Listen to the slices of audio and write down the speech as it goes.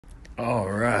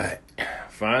All right,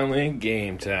 finally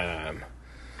game time.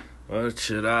 What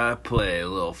should I play? A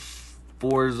little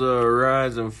Forza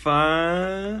Horizon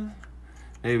 5?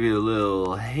 Maybe a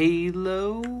little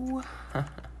Halo?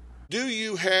 Do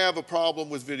you have a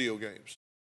problem with video games?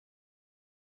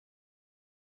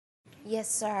 Yes,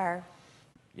 sir.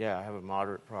 Yeah, I have a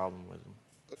moderate problem with them.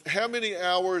 How many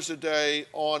hours a day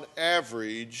on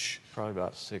average? Probably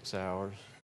about 6 hours.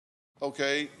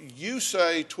 Okay, you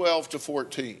say 12 to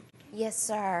 14. Yes,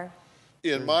 sir.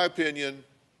 In my opinion,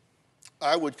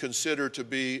 I would consider to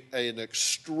be an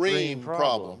extreme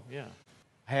problem. Yeah.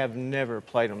 I have never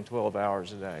played them 12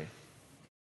 hours a day.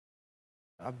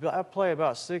 I play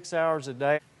about 6 hours a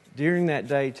day. During that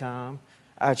daytime,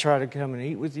 I try to come and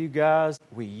eat with you guys.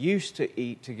 We used to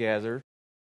eat together.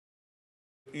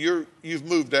 You've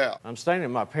moved out. I'm staying at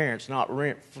my parents', not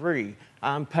rent-free.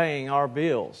 I'm paying our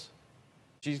bills.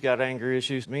 She's got anger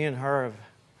issues. Me and her,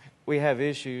 we have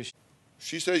issues.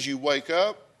 She says you wake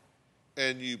up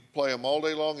and you play them all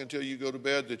day long until you go to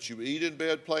bed, that you eat in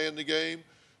bed playing the game.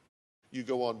 You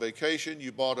go on vacation.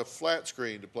 You bought a flat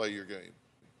screen to play your game.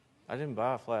 I didn't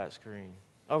buy a flat screen.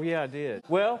 Oh, yeah, I did.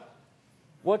 Well,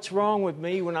 what's wrong with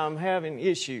me when I'm having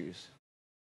issues?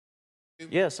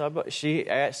 Yes, she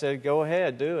said, go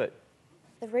ahead, do it.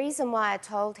 The reason why I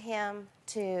told him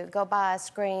to go buy a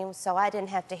screen so I didn't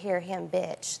have to hear him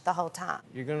bitch the whole time.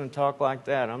 You're going to talk like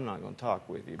that, I'm not going to talk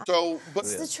with you. So, but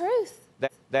it's the truth.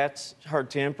 That's her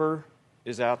temper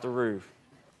is out the roof.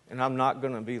 And I'm not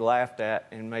going to be laughed at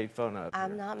and made fun of.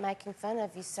 I'm not making fun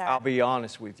of you, sir. I'll be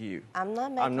honest with you. I'm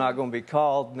not going to be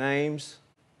called names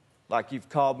like you've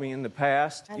called me in the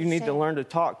past. You need to learn to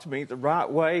talk to me the right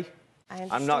way. I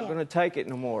understand. I'm not going to take it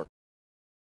no more.